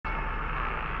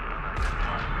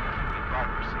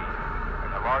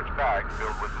large bag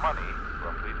filled with money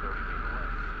roughly 30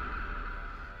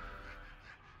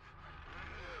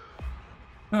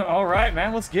 feet away. All right,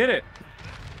 man, let's get it.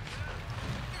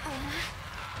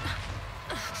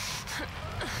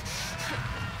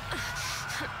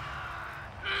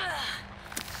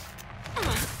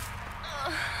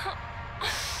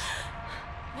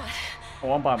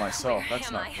 Oh, I'm by myself.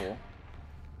 That's not cool.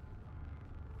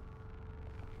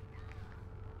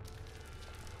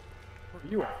 Where are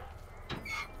you at?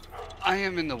 I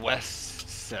am in the west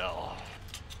cell.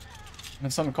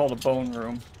 There's something called a bone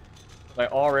room. I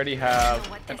already have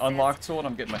an unlock tool, and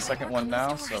I'm getting my second one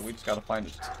now, so we just gotta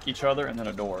find each other and then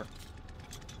a door.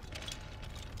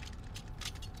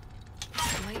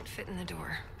 It might fit in the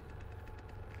door.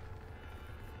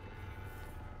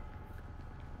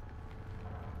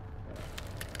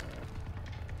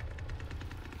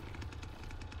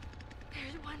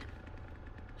 There's one.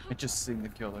 I just seen the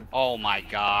killer. Oh my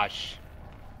gosh.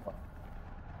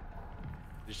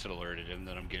 Just alerted him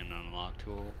that I'm getting an unlock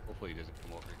tool. Hopefully he doesn't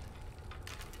come over.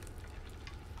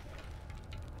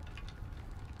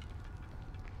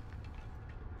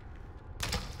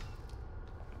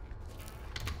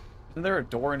 Isn't there a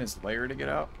door in his lair to get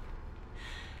out?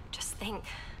 Just think.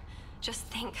 Just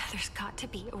think. There's got to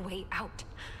be a way out.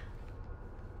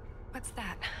 What's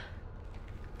that?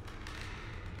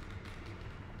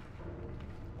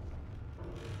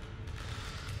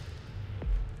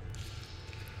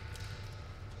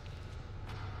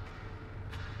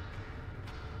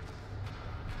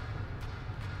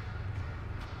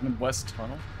 In West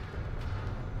Tunnel?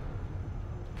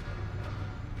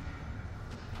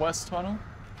 West Tunnel?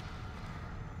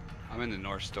 I'm in the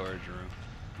north storage room.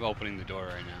 I'm opening the door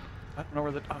right now. I don't know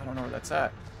where that's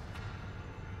at.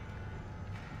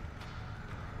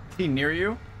 Is he near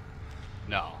you?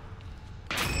 No.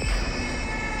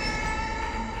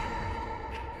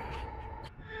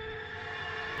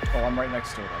 Oh, I'm right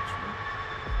next to it, actually.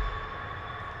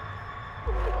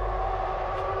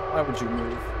 Why would you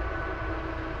move?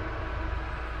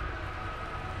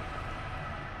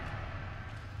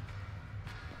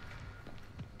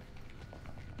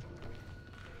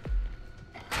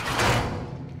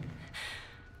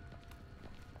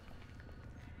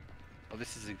 Oh,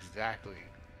 this is exactly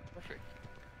perfect.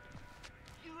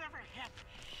 You ever had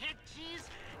head cheese?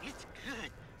 It's good.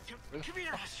 Come here,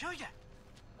 I'll show you.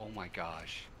 Oh my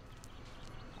gosh.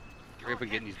 Get right up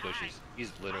and get in these bushes.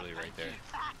 He's literally right there.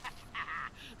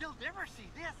 You'll never see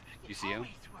this. You see him?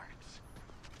 Always works.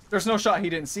 There's no shot he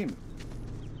didn't see me.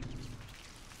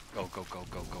 Go, go, go,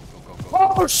 go, go, go, go, go.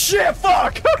 Oh shit,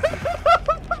 fuck!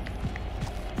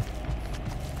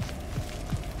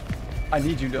 I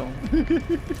need you, Dylan.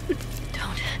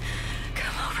 Don't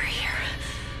come over here.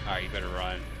 Alright, you better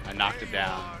run. I knocked him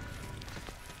down.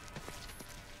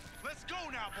 Let's go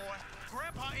now, boy.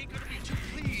 Grandpa ain't gonna be too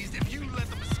pleased if you let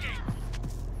them escape.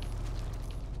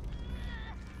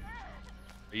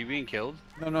 Are you being killed?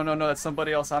 No, that's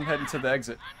somebody else. I'm heading to the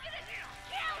exit.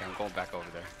 Okay, I'm going back over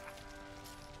there.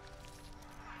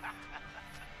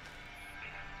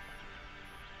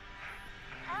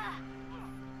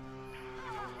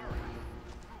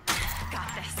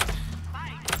 Got this.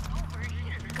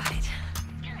 Got it.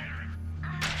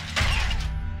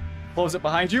 Close it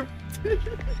behind you.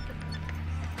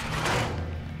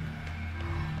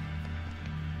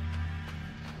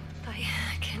 I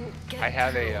can get I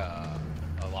have through. a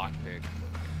lockpick.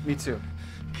 Me too.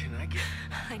 Can I get...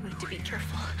 I need to be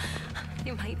careful.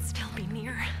 You might still be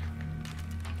near.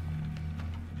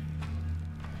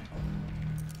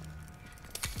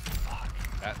 Fuck.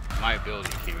 My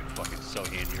ability came in fucking so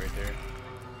handy right there.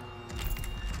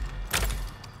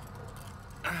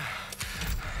 I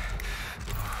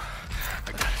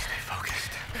gotta stay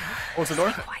focused. Close the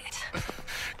door. Quiet.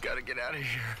 Gotta get out of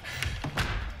here.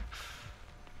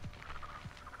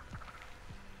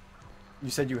 You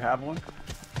said you have one?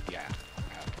 Yeah.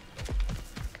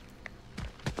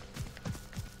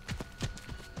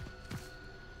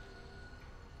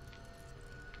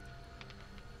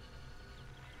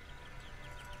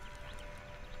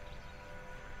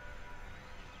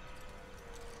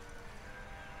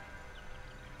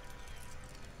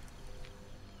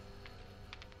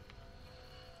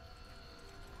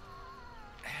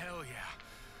 Hell yeah.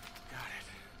 Got it.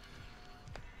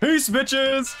 Peace,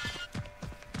 bitches!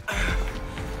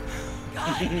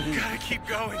 Gotta keep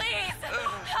going. Please,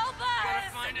 help us! Gotta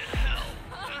find it. Help.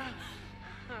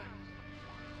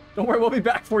 Don't worry, we'll be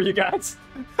back for you guys.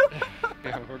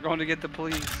 Yeah, we're going to get the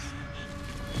police.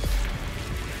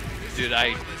 Dude,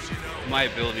 my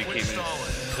ability came in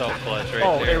so clutch right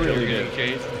Oh, there. it really We were did.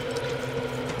 getting chased.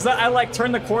 Cause I like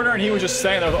turned the corner and he was just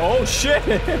saying, oh shit!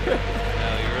 You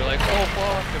were like, oh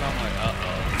fuck, and I'm like,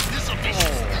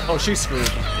 uh-oh. Oh, she's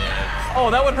screwed. Oh,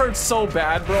 that would hurt so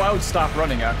bad, bro. I would stop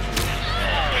running, actually.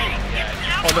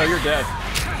 Oh, no, you're dead.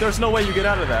 There's no way you get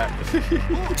out of that.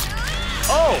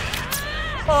 Oh!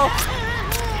 Oh!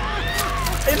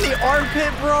 In the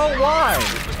armpit, bro? Why?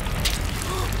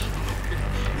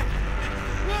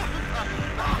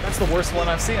 That's the worst one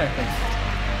I've seen, I think.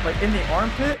 Like, in the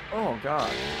armpit? Oh,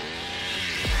 God.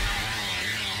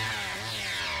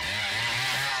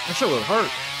 That shit would hurt.